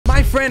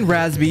friend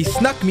Razby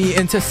snuck me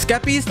into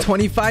Skeppy's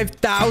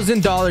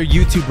 $25,000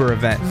 YouTuber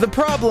event. The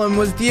problem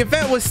was the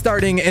event was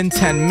starting in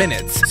 10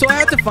 minutes, so I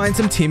had to find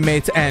some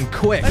teammates and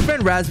quit. My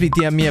friend Razby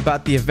DM'd me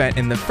about the event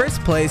in the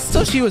first place,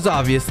 so she was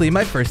obviously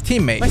my first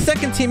teammate. My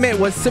second teammate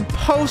was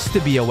supposed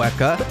to be a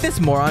Weka, but this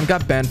moron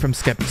got banned from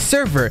Skeppy's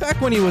server back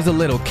when he was a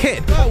little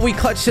kid. But we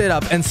clutched it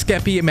up and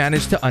Skeppy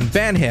managed to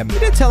unban him. We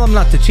did tell him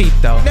not to cheat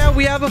though. Now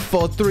we have a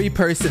full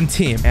 3-person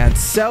team, and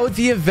so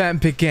the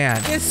event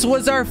began. This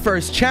was our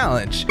first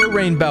challenge,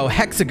 the rainbow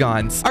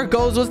hexagons. Our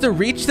goals was to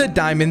reach the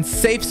diamond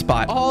safe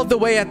spot all the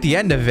way at the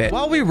end of it.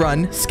 While we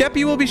run,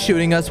 Skeppy will be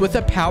shooting us with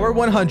a power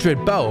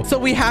 100 bow, so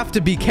we have to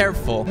be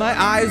careful. My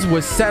eyes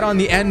was set on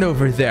the end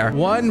over there.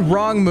 One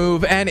wrong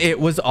move and it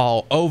was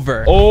all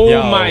over. Oh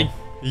my.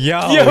 Yo,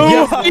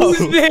 what is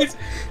this?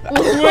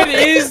 What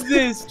is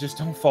this? Just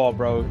don't fall,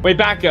 bro. Wait,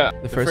 back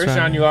up. The first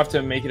round, you have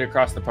to make it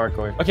across the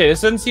parkour. Okay,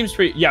 this doesn't seem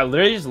pretty. Yeah,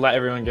 literally just let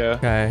everyone go.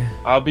 Okay.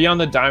 I'll be on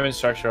the diamond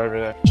structure over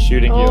there,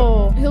 shooting you.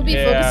 Oh, he'll be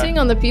focusing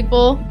on the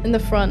people in the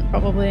front,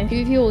 probably.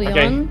 PvP will be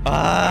on.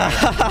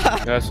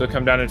 Yeah, so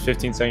come down in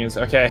 15 seconds.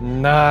 Okay.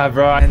 Nah,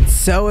 bro. And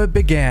so it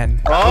began.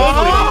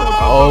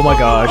 Oh my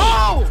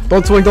gosh.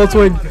 Don't swing, don't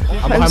swing.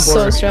 I'm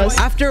so stressed.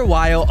 After a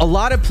while, a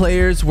lot of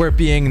players were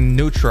being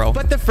neutral,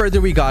 but the further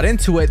we got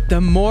into it,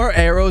 the more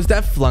arrows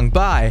that flung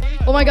by.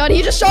 Oh my god,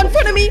 he just shot in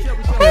front of me.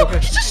 Oh, he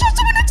just shot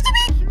someone next to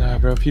me. Nah,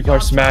 bro, people are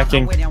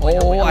smacking.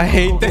 Oh, I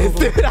hate this,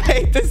 dude. I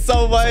hate this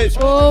so much.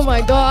 Oh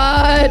my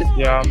god.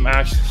 Yeah, I'm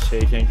actually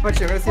shaking. Let's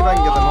see if I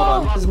can get them.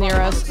 Hold on. He's near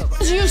us.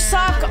 You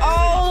suck.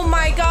 Oh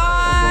my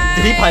god.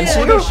 Did he punch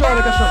you?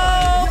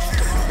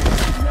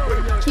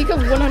 He could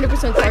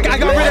 100% target. I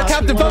got rid of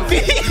Captain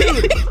Puffy.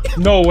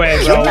 No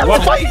way, bro.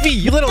 What? Spiky,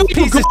 you little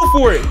piece of... Go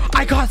for it.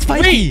 I got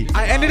Spiky.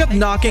 I ended up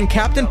knocking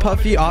Captain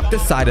Puffy off the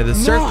side of the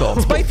circle.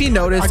 Spiky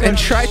noticed and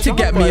tried to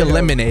get me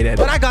eliminated,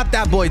 but I got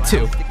that boy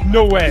too.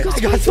 No way.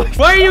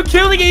 Why are you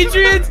killing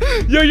Adriens?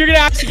 Yo, you're gonna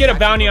actually get a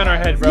bounty on our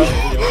head, bro.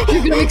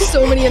 You're gonna make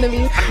so many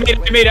enemies. I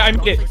made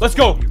it. Let's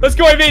go.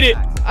 I made it.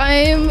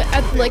 I'm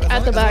at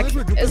the back.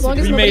 As long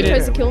as nobody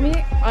tries to kill me,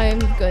 I'm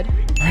good.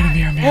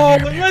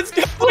 Let's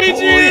go,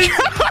 Adriens.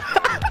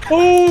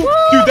 Oh,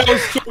 dude, that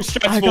was so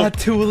stressful. I got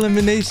 2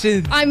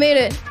 eliminations. I made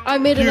it.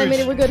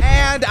 We're good.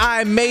 And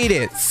I made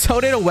it. So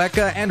did a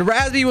Weka, and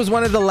Razby was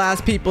one of the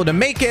last people to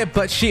make it,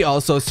 but she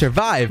also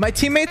survived. My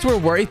teammates were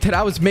worried that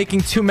I was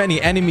making too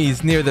many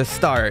enemies near the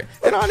start.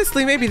 And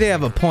honestly, maybe they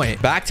have a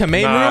point. Back to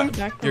main room?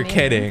 You're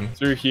kidding.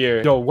 Through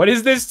here. Yo, what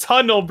is this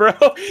tunnel, bro?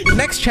 The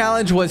next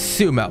challenge was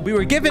sumo. We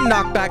were given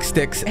knockback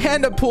sticks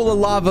and a pool of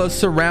lava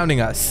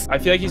surrounding us. I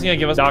feel like he's gonna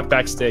give us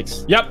knockback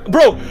sticks. Yep,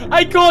 bro,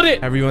 I called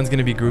it. Everyone's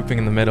gonna be grouping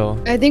in the middle.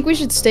 I think we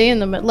should stay in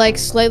the middle, like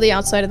slightly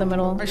outside of the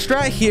middle. Our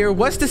strat here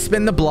was to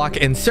spin the block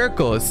in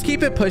circles,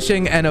 keep it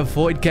pushing, and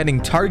avoid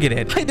getting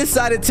targeted. I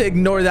decided to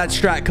ignore that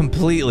strat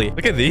completely.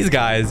 Look at these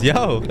guys.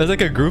 Yo, there's like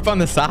a group on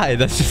the side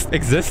that's just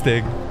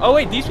existing. Oh,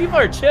 wait, these people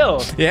are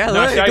chill. Yeah,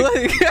 look.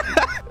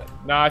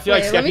 Nah, I feel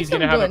like Skeppy's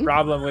gonna have a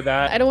problem with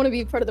that. I don't want to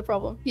be part of the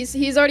problem. He's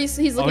looking.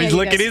 Oh, he's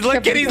looking.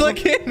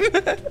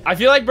 I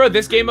feel like, bro,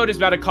 this game mode is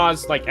about to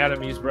cause like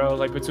enemies, bro,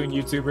 like between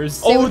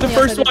YouTubers. Oh, the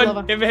first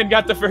one. Hitman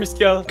got the first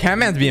kill.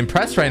 Camman's being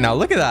pressed right now.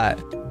 Look at that.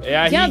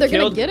 Yeah, they're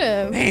gonna get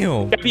him.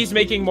 Damn. Skeppy's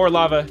making more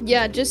lava.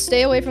 Yeah, just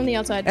stay away from the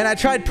outside. And I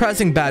tried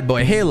pressing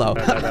Badboyhalo.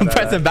 I'm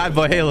pressing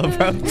Badboyhalo,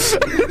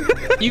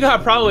 bro. You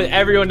got a problem with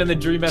everyone in the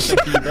Dream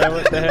SMP, bro.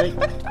 What the heck?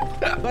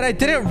 But I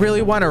didn't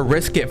really want to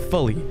risk it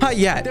fully. Not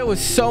yet. There was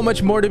so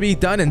much more to be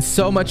done and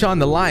so much on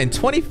the line.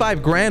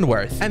 25 grand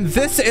worth. And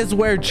this is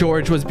where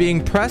George was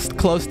being pressed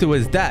close to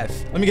his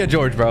death. Let me get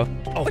George, bro.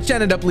 Which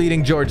ended up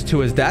leading George to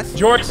his death.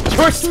 George.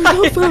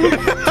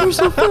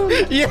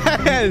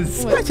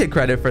 Yes. I take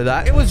credit for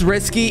that. It was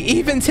risky,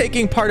 even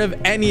taking part of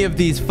any of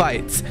these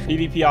fights.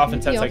 PvP off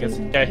in 10 seconds.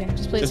 Okay.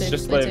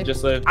 Just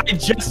live. I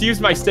just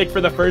used my stick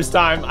for the first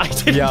time. I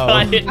did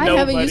not hit nobody. I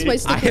haven't used my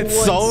stick I hit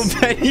so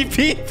many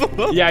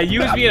people. Yeah,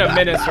 you used me in a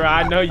minute, sir.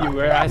 I know you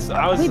were.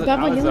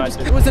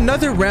 It was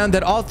another round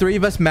that all 3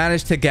 of us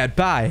managed to get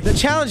by. The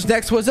challenge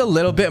next was a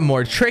little bit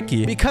more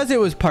tricky because it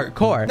was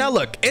parkour. Now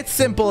look, it's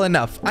simple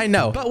enough, I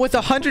know, but with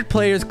 100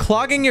 players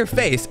clogging your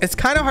face, it's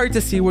kind of hard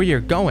to see where you're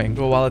going.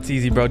 Well, while it's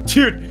easy, bro.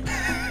 Dude.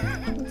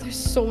 There's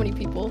so many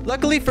people.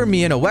 Luckily for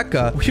me and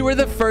Weka, we were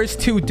the first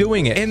 2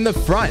 doing it in the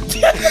front.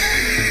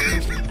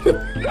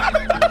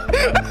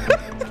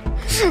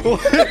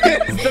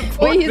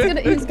 Wait,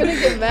 he's gonna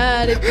get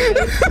mad if you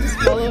just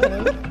follow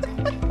him.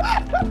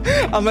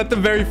 I'm at the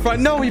very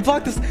front. No, he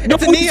blocked us. No,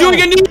 it's a Neo.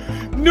 doing a Neo.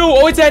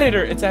 No, oh, it's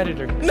editor.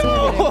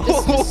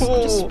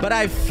 No. But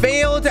I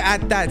failed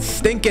at that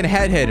stinking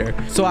head hitter,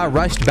 so I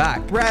rushed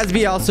back.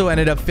 Razby also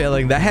ended up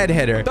failing the head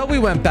hitter, but we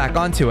went back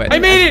onto it. I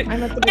made it.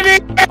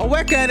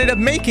 Weka ended up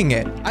making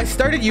it. I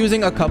started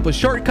using a couple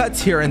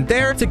shortcuts here and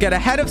there to get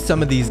ahead of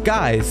some of these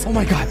guys. Oh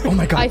my god.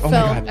 I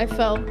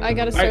fell. I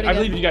gotta start again. I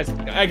believe you guys.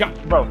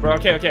 Bro.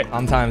 Okay.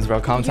 Calm times,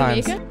 bro. Calm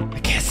times. Make it? I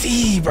can't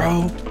see,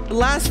 bro. The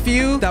last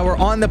few that were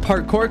on the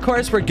parkour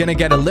course were gonna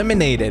get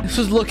eliminated. This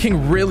was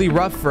looking really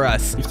rough for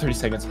us. You have 30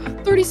 seconds.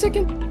 30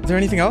 seconds. Is there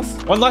anything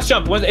else? One last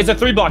jump. It's a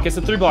 3 block. It's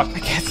a 3 block. I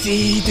can't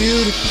see,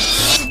 dude.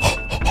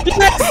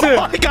 Yes!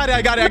 I got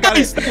it.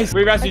 Nice.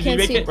 Wait, Raz, did you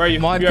make it? Where are you?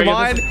 Come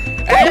on.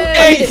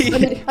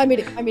 Hey! I made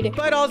it.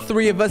 But all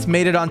 3 of us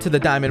made it onto the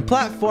diamond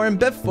platform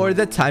before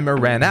the timer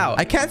ran out.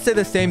 I can't say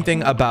the same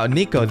thing about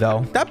Nico,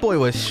 though. That boy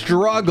was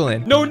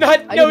struggling. No,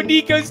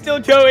 Nico's still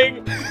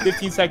going.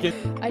 15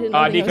 seconons. I didn't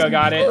know Nico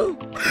got it.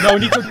 No,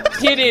 Nico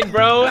didn't,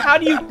 bro. How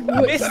do you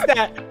miss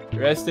that?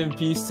 Rest in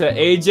peace to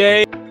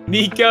AJ.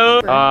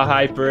 Nico.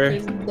 Hyper.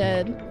 He's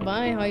dead.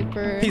 Bye,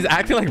 Hyper. He's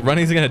acting like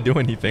running's gonna do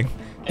anything.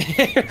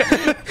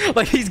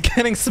 Like he's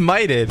getting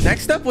smited.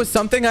 Next up was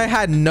something I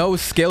had no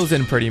skills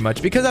in pretty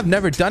much because I've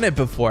never done it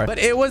before, but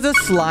it was a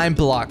slime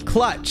block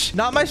clutch.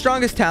 Not my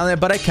strongest talent,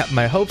 but I kept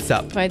my hopes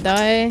up. If I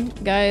die,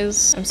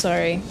 guys, I'm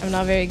sorry. I'm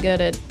not very good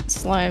at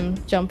slime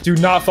jump. Do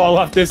not fall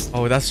off this.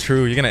 Oh, that's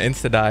true. You're gonna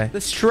insta-die. The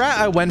strat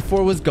I went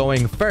for was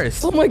going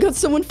first. Oh my god,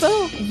 someone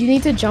fell. You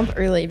need to jump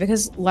early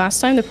because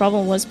last time the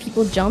problem was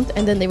people jumped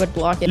and then they would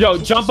block it. Yo,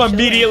 jump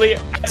immediately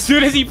as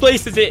soon as he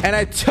places it. And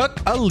I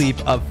took a leap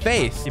of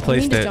faith. He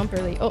placed it. Jump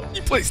early. Oh,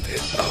 he placed it.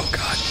 Oh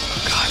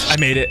god. I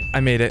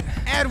made it.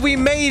 And we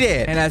made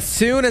it. And as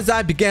soon as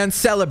I began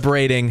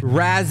celebrating,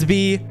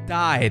 Razby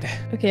died.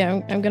 Okay,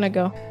 I'm gonna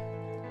go.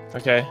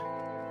 Okay.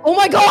 Oh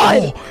my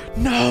god! Oh,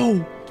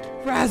 no.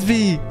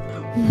 Razby.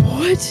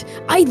 What?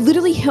 I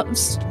literally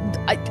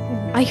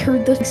I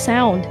heard the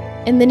sound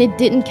and then it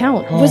didn't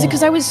count. Was it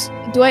because I was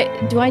do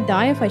I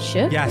die if I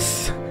shift?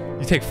 Yes.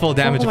 You take full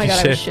damage if you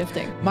shift. I was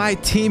shifting. My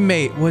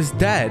teammate was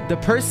dead. The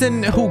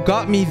person who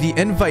got me the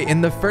invite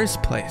in the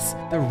first place.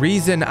 The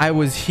reason I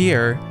was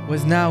here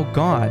was now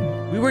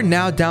gone. We were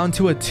now down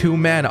to a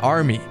 2-man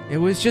army. It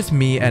was just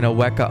me and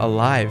Aweka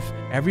alive.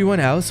 Everyone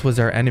else was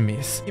our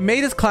enemies. He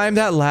made us climb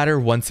that ladder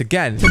once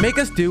again to make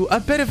us do a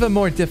bit of a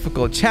more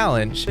difficult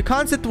challenge. The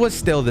concept was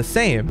still the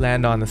same,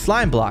 land on the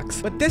slime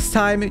blocks, but this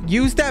time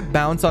use that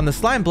bounce on the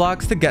slime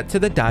blocks to get to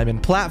the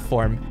diamond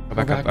platform. Go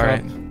back up. All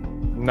right.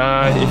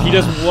 Nah, if he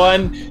does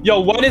 1, yo,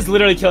 1 is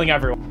literally killing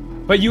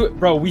everyone. But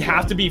bro, we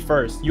have to be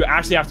first. You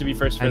actually have to be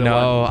first for the 1. I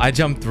know. I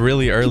jumped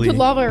really early. He put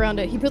lava around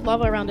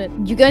it.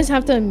 You guys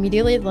have to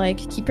immediately like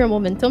keep your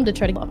momentum to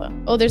try to get lava.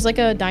 Oh, there's like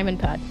a diamond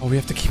pad. Oh, we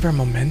have to keep our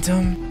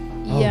momentum?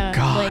 Yeah, oh,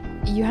 God.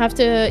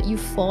 Like you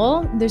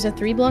fall. There's a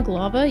 3-block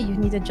lava. You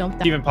need to jump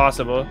down. Even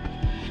possible.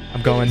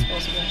 I'm going.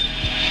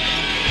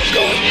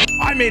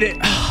 I made it.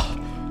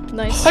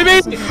 Nice. I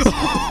made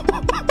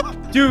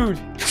it. Dude,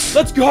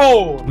 let's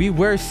go. We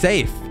were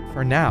safe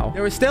for now.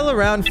 There were still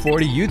around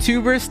 40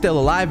 YouTubers still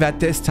alive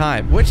at this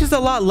time, which is a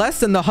lot less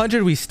than the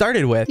 100 we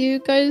started with. Do you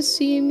guys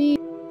see me?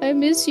 I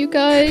miss you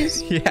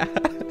guys. Yeah.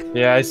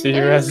 Yeah, I see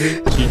you,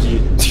 Razzy.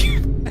 GG.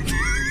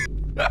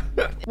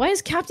 Why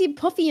is Captain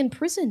Puffy in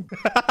prison?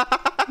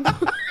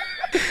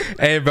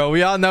 Hey, bro,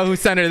 we all know who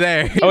sent her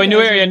there. Oh, a new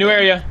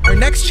area. Our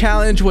next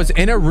challenge was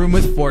in a room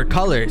with 4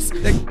 colors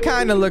that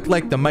kind of looked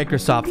like the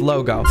Microsoft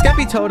logo.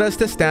 Skeppy told us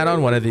to stand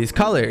on one of these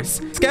colors.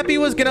 Skeppy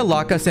was gonna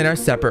lock us in our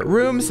separate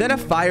rooms, then a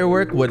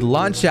firework would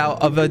launch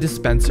out of a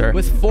dispenser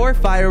with 4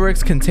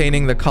 fireworks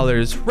containing the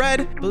colors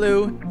red,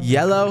 blue,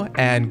 yellow,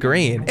 and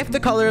green. If the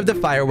color of the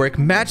firework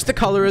matched the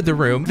color of the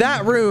room,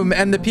 that room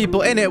and the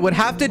people in it would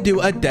have to do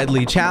a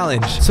deadly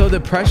challenge. So the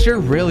pressure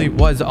really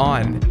was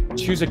on.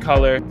 Choose a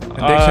color. Addiction,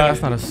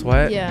 that's not a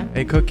sweat. Yeah.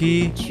 A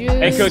cookie.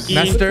 A cookie.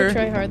 Nester.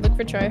 Look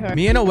for try hard.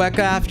 Me and Aweka,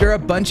 after a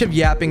bunch of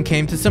yapping,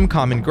 came to some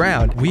common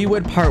ground. We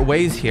would part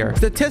ways here.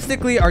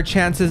 Statistically, our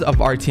chances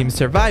of our team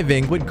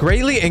surviving would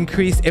greatly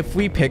increase if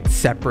we picked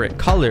separate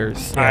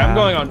colors. Alright, I'm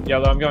going on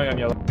yellow.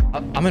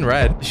 I'm in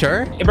red.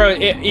 Sure? Bro,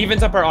 it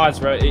evens up our odds,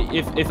 bro.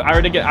 If I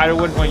were to get, I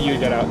wouldn't want you to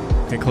get out.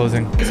 Okay,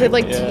 closing. Is it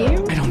like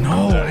team? I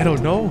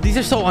don't know. These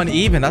are so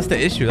uneven. That's the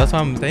issue. That's why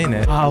I'm saying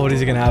it. What is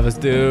he gonna have us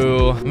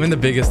do? I'm in the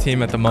biggest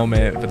team at the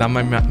moment, but that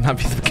might not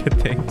be the good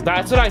thing.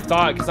 That's what I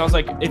thought, because I was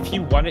like, if he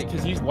won it,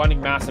 because he's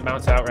wanting mass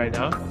amounts out right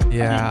now.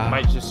 Yeah. He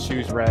might just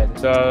choose red.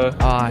 So.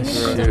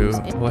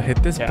 Shoot. We'll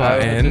hit this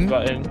button.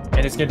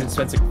 And it's getting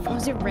expensive. Oh,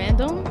 is it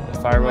random? The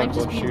firework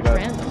will shoot up.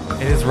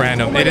 It is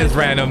random. It is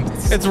random.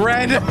 It's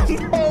random.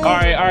 All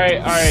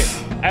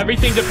right.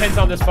 Everything depends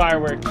on this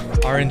firework.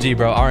 RNG,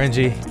 bro.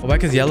 RNG.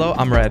 Aweka's yellow.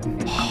 I'm red.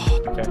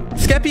 Okay.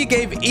 Skeppy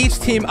gave each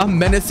team a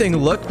menacing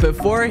look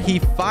before he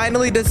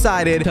finally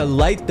decided to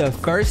light the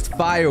first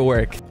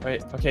firework.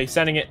 Wait. Okay,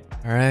 sending it.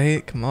 All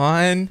right, come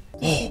on.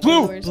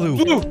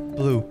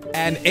 Blue.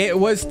 And it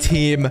was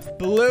Team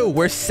Blue.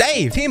 We're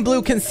safe. Team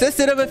Blue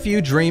consisted of a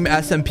few Dream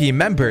SMP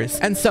members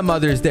and some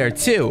others there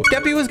too.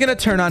 Skeppy was gonna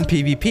turn on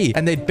PvP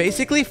and they'd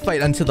basically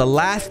fight until the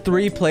last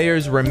 3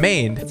 players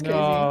remained.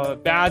 No,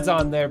 Bad's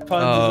on there,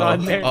 Puns is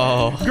on there,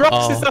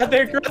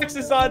 Grox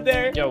is on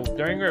there. Yo,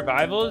 during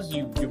revivals,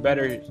 you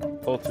better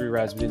pull through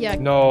Raspberry. Yeah.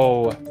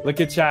 No, look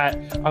at chat.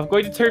 I'm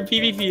going to turn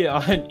PvP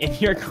on in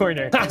your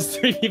corner. Last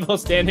 3 people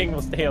standing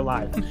will stay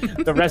alive.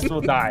 The rest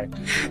will die.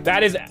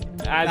 That is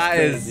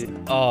crazy.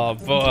 Oh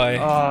boy.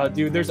 Oh,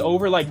 dude, there's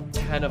over like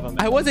 10 of them.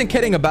 I wasn't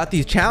kidding about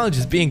these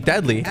challenges being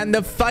deadly, and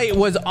the fight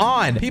was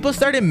on. People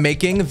started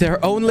making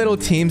their own little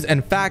teams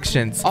and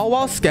factions, all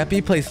while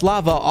Skeppy placed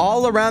lava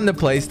all around the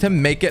place to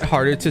make it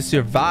harder to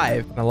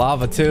survive. The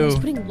lava too. He's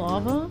putting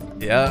lava?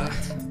 Yeah.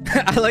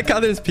 I like how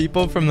there's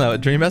people from the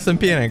Dream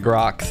SMP and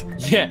Grox.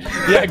 Yeah,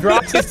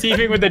 Grox is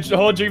teaming with the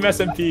whole Dream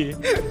SMP.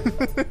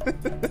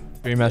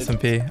 Dream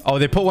SMP. Oh,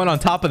 they put one on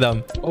top of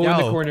them. Oh, in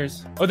the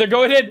corners. Oh, they're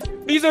going in.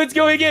 Mezoid's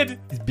going in.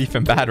 He's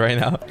beefing bad right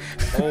now.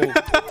 Oh.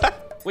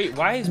 Wait,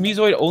 why is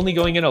Mezoid only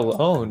going in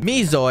alone?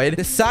 Mezoid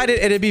decided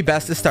it'd be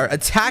best to start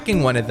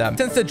attacking one of them,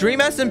 since the Dream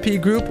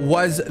SMP group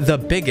was the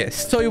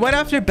biggest. So he went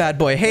after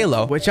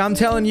Badboyhalo, which I'm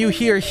telling you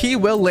here, he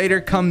will later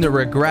come to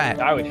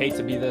regret. I would hate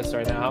to be this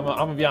right now. I'm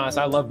gonna be honest.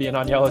 I love being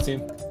on yellow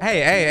team.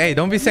 Hey,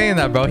 don't be saying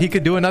that, bro. He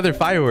could do another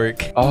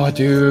firework. Oh,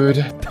 dude.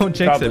 Don't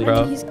jinx it,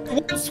 bro.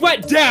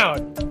 Sweat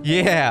down.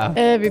 Yeah.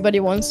 Everybody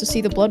wants to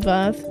see the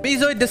bloodbath.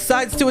 Mezoid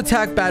decides to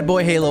attack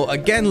Badboyhalo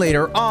again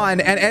later on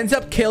and ends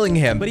up killing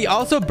him, but he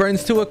also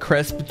burns to a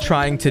crisp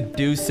trying to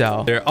do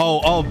so.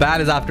 Oh, Bad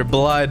is after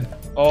blood.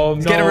 Oh,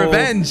 He's getting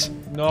revenge.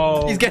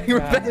 No. He's getting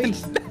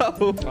revenge.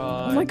 No.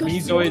 Oh my gosh.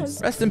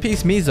 Mezoids. Rest in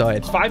peace,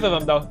 Mezoid. 5 of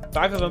them, though.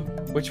 5 of them.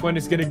 Which one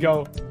is gonna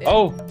go?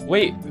 Oh,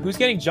 wait. Who's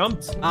getting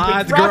jumped? It's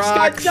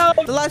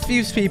Grox. The last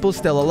few people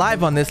still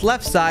alive on this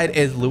left side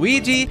is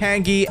Luigi,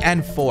 Pangy,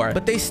 and 4.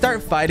 But they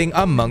start fighting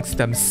amongst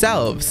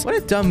themselves. What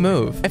a dumb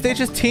move. If they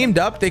just teamed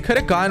up, they could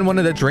have gotten one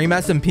of the Dream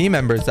SMP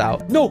members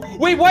out. No.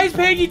 Wait, why is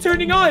Pangy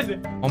turning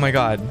on? Oh my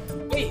god.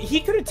 Wait, he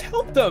could have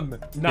helped them.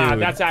 Nah,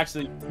 Dude. that's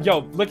actually... Yo,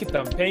 look at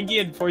them.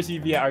 Pangy and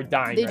 4CV are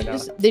dying now.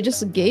 They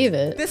just gave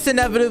it. This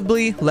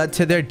inevitably led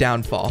to their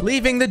downfall,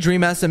 leaving the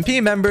Dream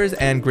SMP members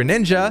and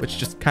Greninja, which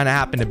just kind of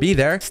happened to be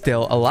there,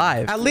 still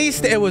alive. At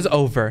least it was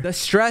over. The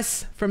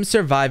stress from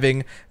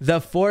surviving the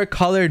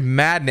 4-colored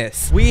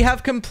madness. We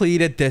have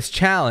completed this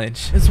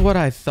challenge, is what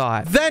I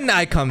thought. Then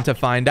I come to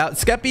find out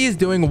Skeppy is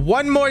doing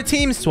one more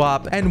team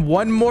swap and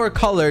one more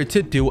color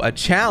to do a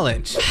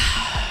challenge.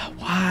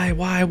 Why?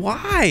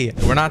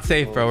 We're not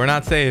safe, bro. We're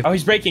not safe. Oh,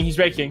 he's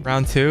breaking.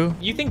 Round 2.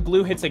 You think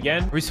blue hits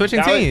again? Are we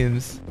switching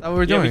teams? That's what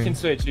we're doing. Yeah,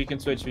 we can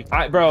switch.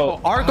 Bro.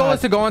 Our goal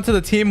is to go onto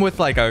the team with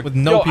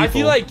no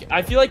people.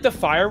 I feel like the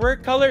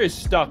firework color is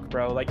stuck,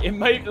 bro. Like it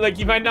might,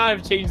 you might not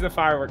have changed the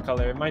firework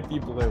color. It might be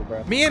blue,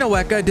 bro. Me and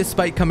Aweka,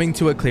 despite coming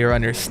to a clear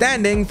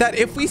understanding that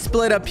if we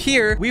split up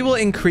here, we will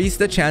increase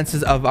the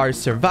chances of our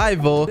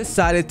survival,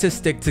 decided to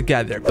stick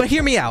together. But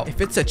hear me out.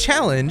 If it's a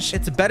challenge,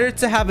 it's better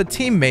to have a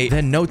teammate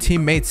than no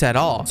teammates at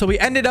all. So we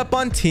ended up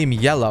on Team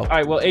Yellow. All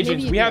right, well,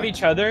 Adriens, we have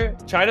each other.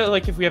 Try to,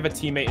 if we have a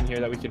teammate in here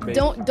that we could make.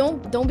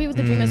 Don't be with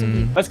the Dream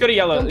SMP. Let's go to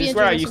Yellow. This is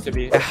where I used to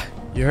be.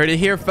 You heard it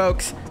here,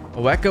 folks.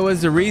 Aweka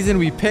was the reason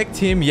we picked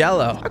Team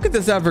Yellow. How could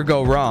this ever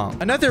go wrong?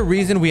 Another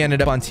reason we ended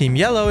up on Team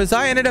Yellow is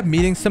I ended up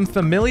meeting some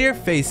familiar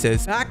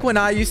faces back when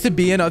I used to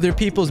be in other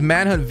people's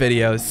manhunt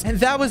videos. And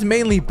that was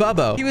mainly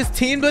Bubbo. He was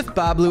teamed with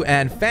Bablu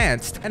and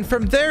Fanst. And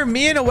from there,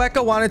 me and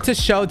Aweka wanted to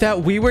show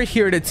that we were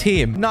here to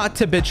team, not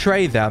to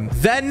betray them.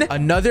 Then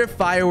another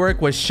firework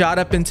was shot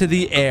up into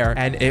the air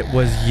and it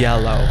was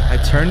yellow. I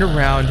turned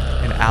around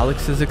and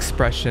Alex's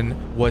expression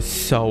was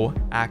so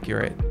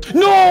accurate.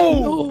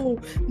 No,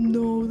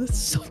 that's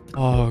so...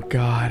 Oh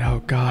god.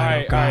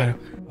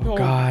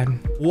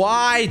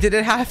 Why did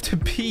it have to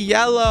be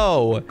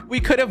yellow? We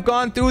could have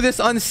gone through this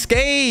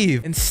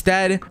unscathed.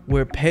 Instead,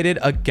 we're pitted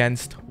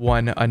against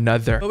one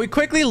another. But we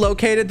quickly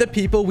located the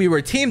people we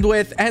were teamed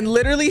with and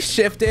literally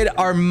shifted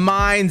our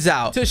minds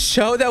out to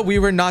show that we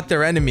were not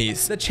their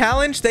enemies. The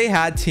challenge they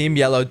had Team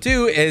Yellow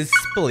do is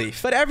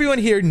spleef, but everyone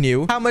here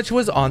knew how much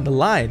was on the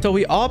line. So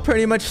we all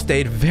pretty much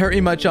stayed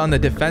very much on the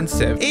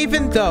defensive.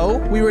 Even though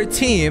we were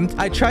teamed,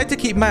 I tried to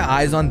keep my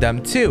eyes on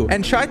them too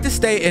and tried to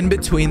stay in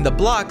between the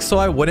blocks so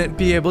I wouldn't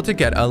be able to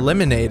get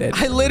eliminated.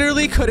 I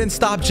literally couldn't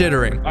stop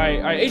jittering. All right,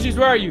 Adriens,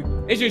 where are you?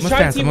 Adriens,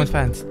 try to team with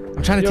fans.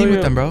 I'm trying to team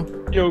with them, bro.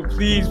 Yo,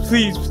 please.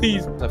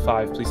 Set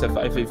 5. Please set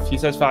 5. If he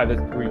says 5,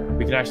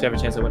 we can actually have a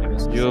chance of winning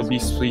this. You'll be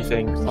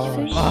spleefing.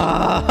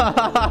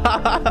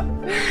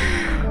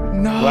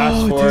 No,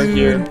 last 4 dude.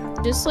 here.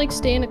 Just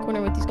stay in a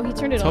corner with these. Oh, he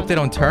turned it on. Hope they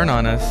don't turn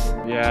on us.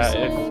 Yeah.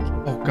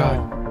 Oh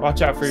god.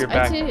 Watch out for your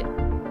back.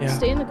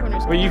 Stay in the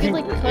corners. Well, you can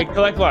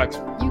collect blocks.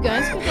 You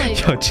guys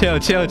could chill,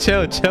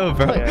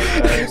 bro.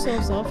 cut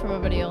yourselves off from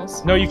everybody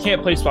else. No, you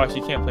can't place blocks.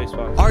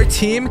 Our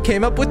team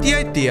came up with the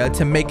idea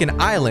to make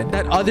an island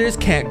that others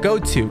can't go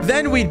to.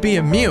 Then we'd be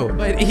immune.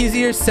 But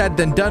easier said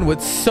than done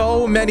with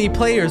so many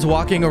players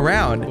walking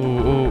around.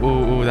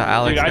 Ooh, the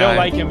Alex guy. Dude,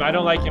 I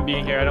don't like him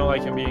being here.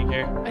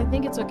 I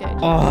think it's okay.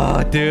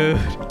 Oh, dude.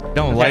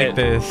 Don't like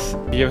this.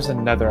 Give us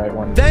another right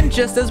one. Then,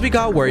 just as we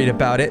got worried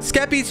about it,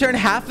 Skeppy turned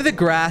half of the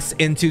grass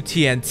into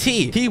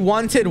TNT. He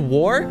wanted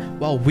war,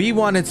 while we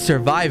wanted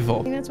survival.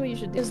 I think that's what you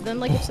should do. Because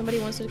then, if somebody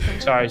wants to come...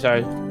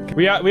 Sorry.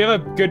 We have a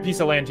good piece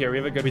of land here.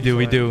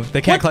 We do.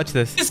 They can't clutch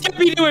this. What is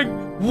Skeppy doing?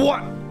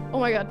 What? Oh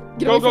my god.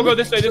 Go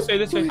this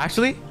way.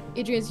 Actually?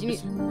 Adriens, you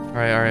need... All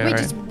right. Wait,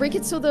 just break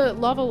it so the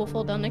lava will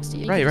fall down next to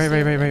you. Right.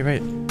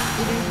 Adriens,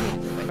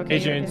 Okay,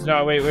 Adriens,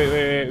 no, wait.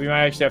 We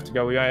might actually have to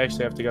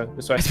go.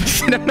 This way.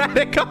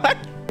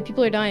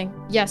 People are dying.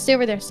 Yeah, stay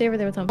over there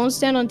with them. Don't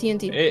stand on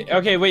TNT.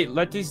 Okay, wait,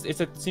 let these, it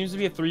seems to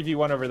be a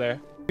 3v1 over there.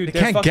 Dude, they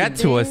can't get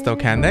to us though,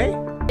 can they?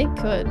 They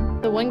could.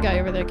 The one guy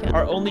over there can.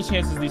 Our only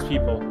chance is these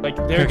people. Like,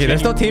 they're okay, they're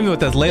still teaming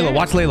with us. Layla,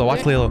 watch Layla,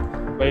 watch Layla.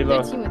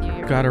 Team with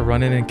you. Gotta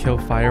run in and kill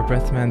Fire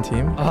Breath Man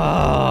team.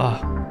 Ah,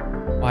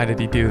 why did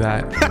he do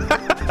that?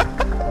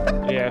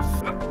 Yeah.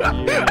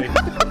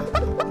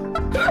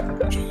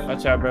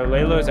 Watch out, bro.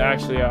 Laylo's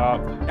actually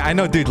up. I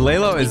know, dude.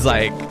 Laylo is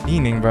like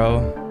fiending,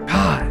 bro.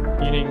 God.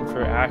 Fiending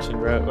for action,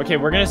 bro. Okay,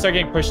 we're gonna start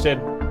getting pushed in.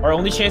 Our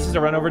only chance is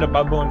to run over to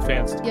Bubbo and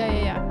Fans.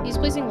 Yeah. He's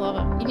placing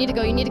lava. You need to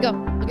go.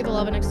 Look at the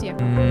lava next to you.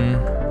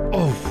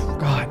 Oh,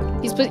 God.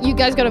 You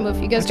guys gotta move.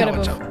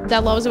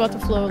 That lava's about to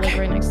flow like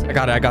right next to you.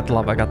 I got the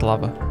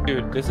lava.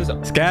 Dude, this is...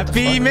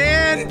 Skeppy,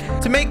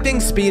 man! To make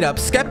things speed up,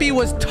 Skeppy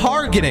was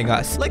targeting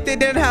us. Like they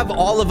didn't have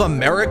all of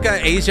America,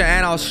 Asia,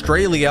 and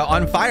Australia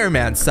on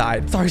Fireman's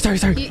side. Sorry.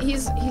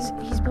 He's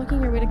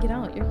blocking your way to get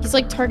out. He's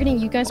like targeting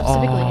you guys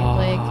specifically.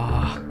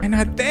 And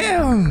not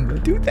them.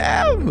 Do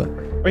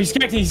them. Wait,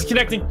 he's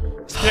connecting.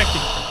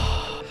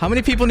 How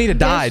many people need to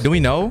die? Do we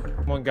know?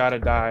 One gotta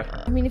die.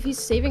 I mean, if he's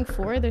saving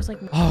 4, there's like...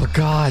 Oh,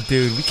 God,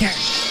 dude. We can't...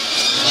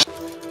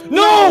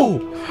 No!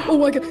 Oh,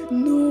 my God.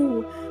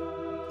 No.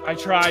 I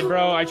tried,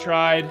 bro.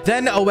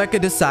 Then Oweka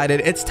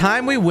decided it's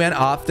time we went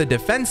off the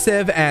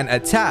defensive and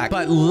attack.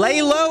 But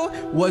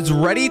Laylo was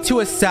ready to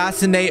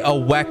assassinate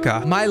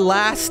Oweka. My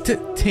last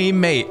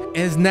teammate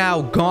is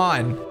now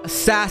gone.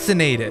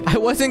 Assassinated. I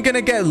wasn't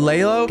gonna get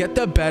Laylo get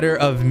the better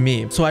of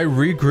me. So I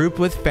regrouped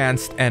with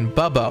Fanst and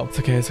Bubbo.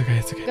 It's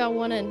okay. Got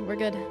one in. We're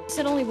good. I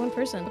said only one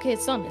person. Okay,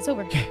 it's done. It's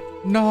over. Okay.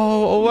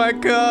 No,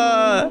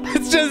 Oweka.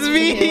 It's just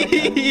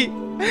me.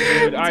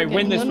 Dude, all right,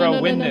 win this,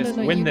 bro. Win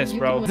this,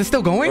 bro. Is it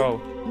still going?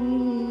 Bro.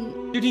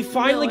 Dude, he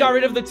finally got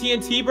rid of the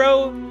TNT,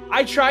 bro.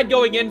 I tried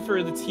going in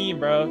for the team,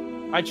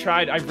 bro. I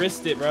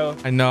risked it, bro.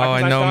 I know,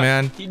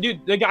 man.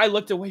 Dude, the guy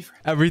looked away from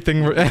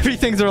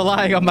everything's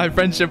relying on my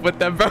friendship with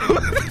them, bro.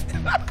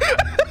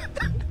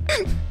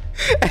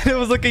 And it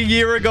was like a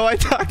year ago I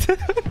talked to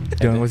him.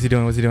 What's he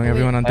doing?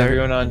 Everyone on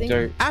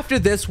dirt? After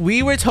this,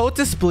 we were told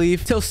to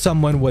spleef till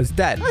someone was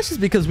dead. That's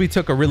just because we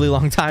took a really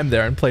long time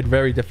there and played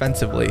very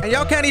defensively. And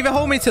y'all can't even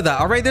hold me to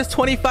that. All right, there's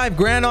 25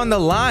 grand on the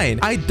line.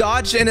 I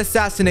dodged an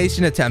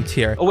assassination attempt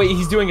here. Oh, wait,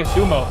 he's doing a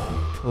sumo.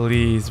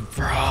 Please,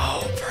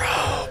 bro.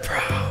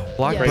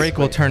 Block break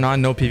will turn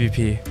on, no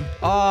PvP.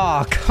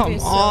 Oh, come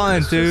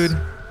on, dude.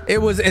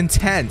 It was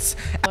intense.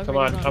 Come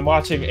on, I'm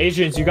watching.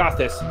 Adriens, you got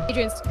this.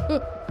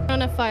 Adriens, on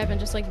F5 and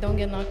just like don't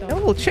get knocked out.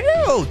 Oh,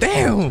 chill.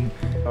 Damn.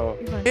 Oh.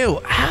 Ew.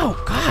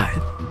 Ow.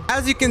 God.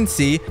 As you can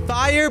see,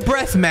 Fire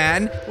Breath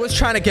Man was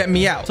trying to get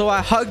me out. So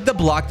I hugged the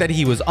block that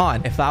he was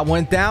on. If I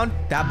went down,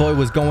 that boy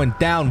was going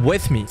down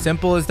with me.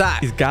 Simple as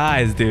that. These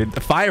guys, dude.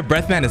 The Fire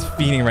Breath Man is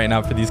feeding right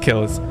now for these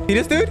kills. See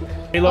this, dude?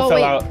 Halo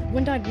fell out.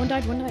 One died. Not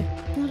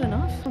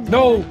enough.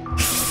 No.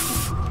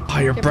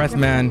 Fire Breath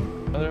Man.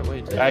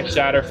 Back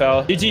shatter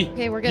fell. GG.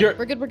 Okay, we're good.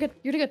 We're good.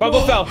 You're good.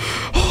 Bubble fell.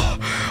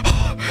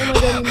 Oh my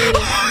God, you made it.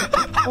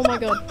 Oh my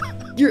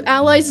God. Your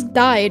allies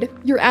died.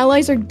 Your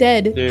allies are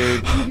dead.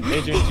 Dude,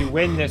 Adriens, you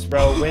win this,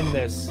 bro. Win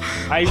this.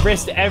 I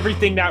risked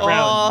everything that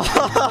round.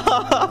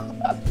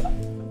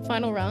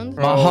 Final round.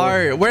 My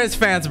heart. Where's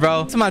Fans,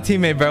 bro? It's my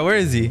teammate, bro. Where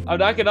is he? I'm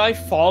not gonna lie,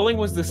 falling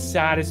was the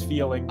saddest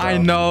feeling, bro. I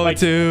know,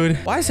 dude.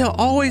 Why is it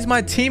always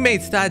my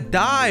teammates that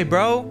die,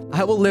 bro?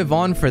 I will live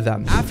on for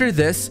them. After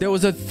this, there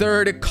was a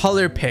third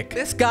color pick.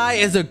 This guy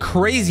is a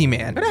crazy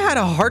man. I had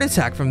a heart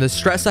attack from the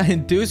stress I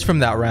induced from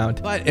that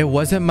round. But it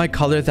wasn't my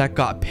color that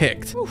got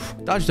picked. Oof,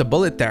 dodged a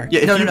bullet there.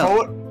 Yeah,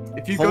 no.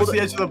 If you go to the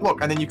edge of the block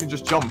and then you can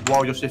just jump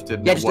while you're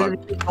shifted. Yeah, just how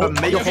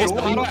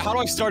do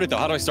I start it though?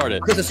 How do I start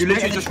it? You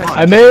literally just run.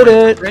 I made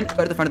it.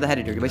 Go to the front of the head,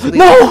 Adrian.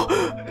 No!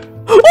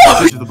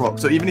 Edge of the block.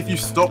 So even if you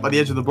stop at the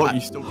edge of the block, you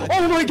still go.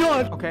 Oh my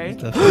God. Okay.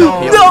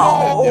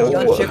 No! You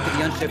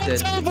unshifted.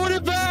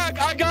 Teleported back.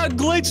 I got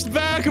glitched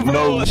back, bro.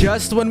 No.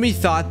 Just when we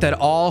thought that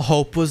all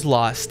hope was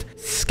lost,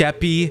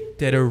 Skeppy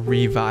did a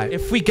revive.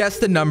 If we guessed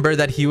the number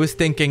that he was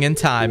thinking in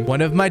time,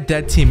 one of my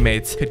dead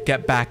teammates could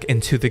get back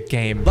into the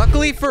game.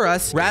 Luckily for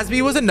us,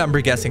 Razby was a number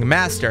guessing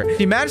master.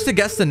 He managed to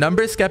guess the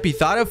number Skeppy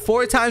thought of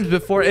 4 times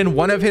before in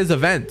one of his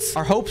events.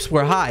 Our hopes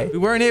were high. We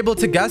weren't able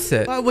to guess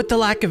it, but with the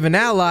lack of an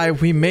ally,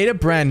 we made a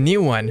brand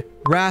new one.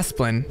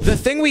 Rasplin. The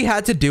thing we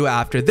had to do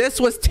after this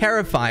was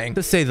terrifying,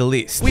 to say the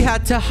least. We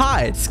had to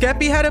hide.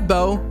 Skeppy had a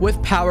bow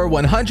with power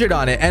 100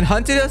 on it and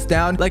hunted us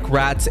down like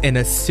rats in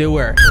a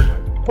sewer.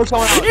 What's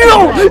going on?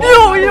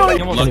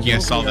 Yo! Lucky I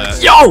saw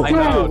that. Yo!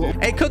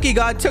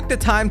 iCookieGod took the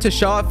time to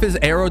show off his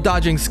arrow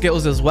dodging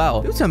skills as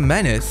well. It was a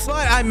menace,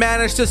 but I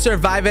managed to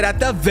survive it at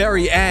the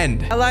very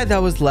end. The ally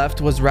that was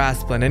left was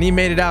Rasplin, and he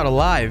made it out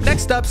alive.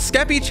 Next up,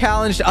 Skeppy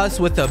challenged us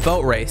with a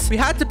boat race. We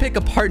had to pick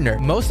a partner.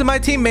 Most of my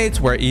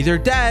teammates were either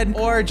dead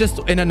or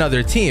just in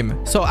another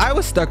team, so I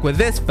was stuck with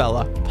this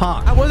fella,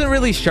 Ponk. I wasn't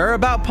really sure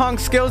about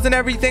Ponk's skills and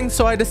everything,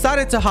 so I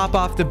decided to hop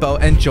off the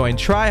boat and join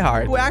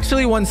Tryhard, who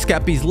actually won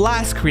Skeppy's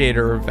last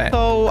creator event.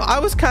 So I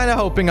was kind of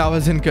hoping I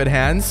was in good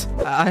hands.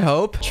 I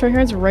hope.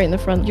 Tryhard's right in the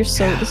front.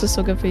 This is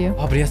so good for you.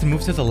 Oh, but he has to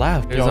move to the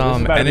left. There's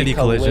entity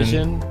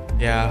collision.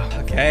 Yeah.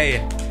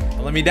 Okay.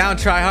 Let me down,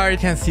 Tryhard.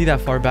 Can't see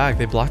that far back.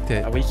 They blocked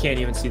it. We can't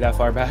even see that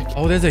far back.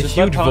 Oh, there's a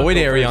huge void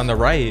area on the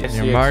right.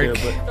 Your mark.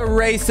 The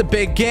race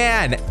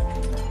began.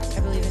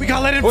 We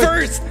got let in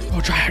first. Go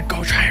Tryhard. Go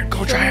Tryhard. Go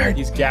Tryhard.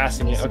 He's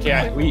gassing it.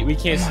 Okay, we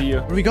can't see you.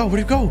 Where do we go? Where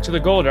do we go? To the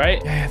gold,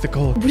 right? Yeah, the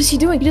gold. What is he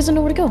doing? He doesn't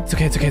know where to go. It's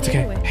okay. It's okay. It's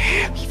okay.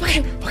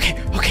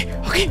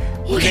 Okay.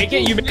 You make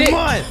it. You make it. Come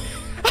on.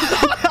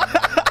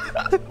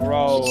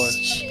 Bro.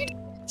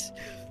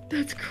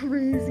 That's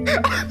crazy.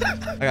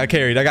 I got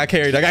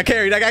carried.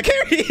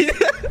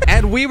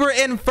 And we were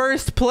in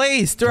first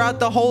place throughout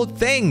the whole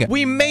thing.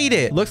 We made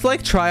it. Looks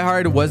like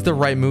Tryhard was the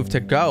right move to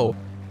go.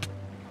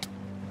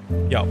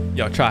 Yo,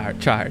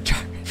 Tryhard.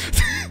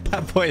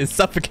 That boy is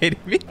suffocating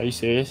me. Are you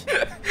serious?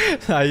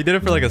 Nah, you did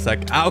it for like a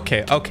sec.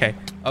 Okay,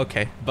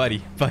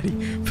 buddy.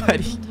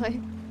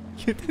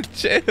 You did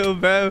chill,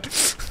 bro.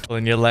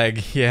 Pulling your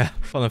leg, yeah.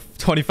 On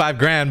 25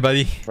 grand,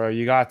 buddy. Bro,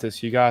 you got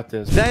this.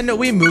 Then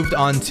we moved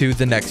on to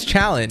the next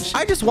challenge.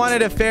 I just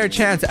wanted a fair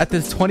chance at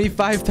this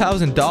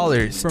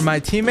 $25,000 for my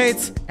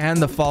teammates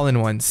and the fallen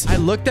ones. I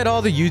looked at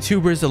all the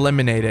YouTubers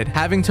eliminated,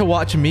 having to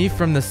watch me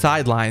from the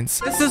sidelines.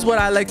 This is what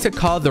I like to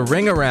call the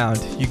ring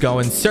around. You go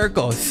in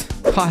circles.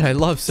 God, I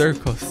love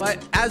circles.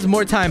 But as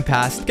more time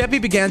passed, Skeppy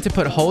began to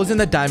put holes in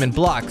the diamond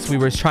blocks we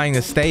were trying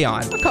to stay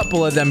on. A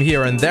couple of them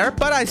here and there,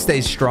 but I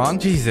stayed strong.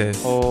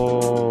 Jesus.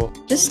 Oh.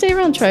 Just stay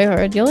around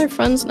Tryhard. Y'all are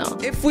friends now.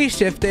 If we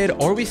shifted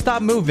or we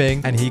stopped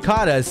moving and he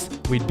caught us,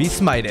 we'd be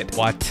smited.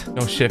 What?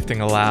 No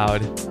shifting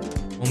allowed.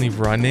 Only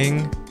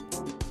running?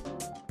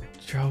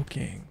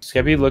 Joking.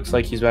 Skeppy looks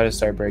like he's about to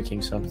start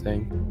breaking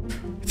something.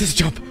 Just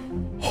jump.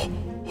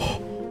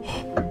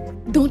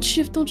 Don't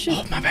shift. Oh,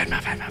 my bad.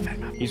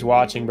 He's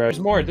watching, bro. There's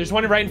more. There's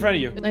one right in front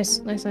of you. Nice.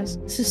 This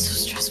is so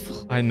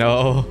stressful. I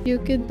know. You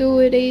can do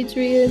it,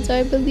 Adriens.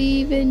 I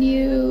believe in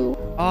you.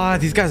 Ah,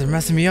 these guys are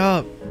messing me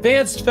up.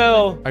 Vance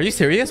fell. Are you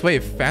serious?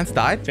 Wait, Vance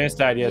died? Vance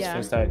died, yes. Yeah.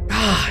 Vance died.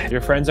 God.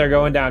 Your friends are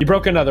going down. You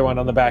broke another one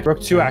on the back.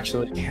 Broke two,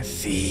 actually. Can't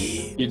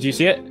see. Do you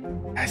see it?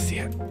 I see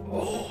it.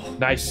 Oh.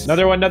 Nice.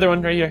 Another one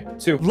right here.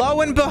 Two.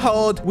 Lo and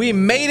behold, we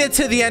made it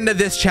to the end of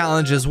this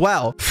challenge as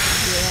well.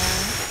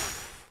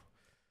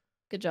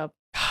 Good job.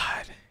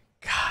 God.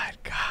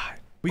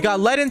 We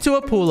got led into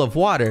a pool of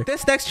water.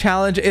 This next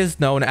challenge is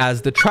known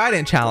as the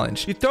Trident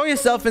Challenge. You throw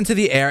yourself into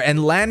the air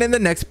and land in the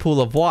next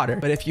pool of water.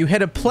 But if you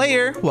hit a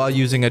player while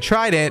using a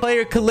trident,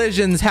 player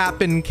collisions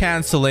happen,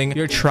 canceling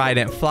your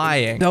trident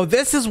flying. Now,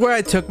 this is where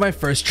I took my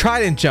first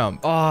trident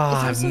jump. Oh,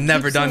 I've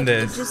never done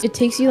this. It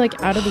takes you like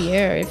out of the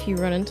air if you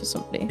run into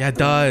somebody. Yeah, it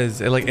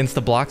does. It like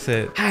insta blocks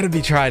it. Had to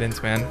be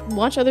tridents, man.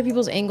 Watch other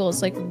people's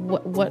angles, like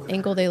what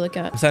angle they look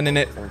at. I'm sending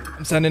it.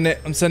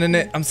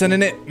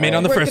 Made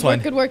on the first one.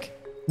 Good work.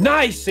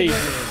 Nice,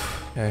 Adrian.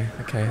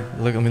 Okay.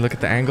 Let me look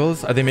at the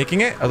angles. Are they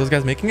making it? Are those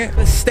guys making it?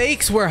 The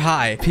stakes were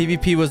high.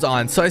 PvP was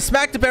on. So I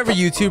smacked up every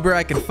YouTuber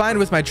I could find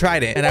with my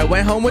trident. And I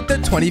went home with the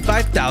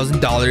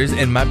 $25,000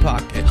 in my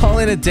pocket. All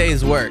in a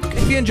day's work.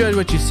 If you enjoyed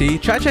what you see,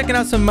 try checking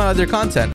out some other content.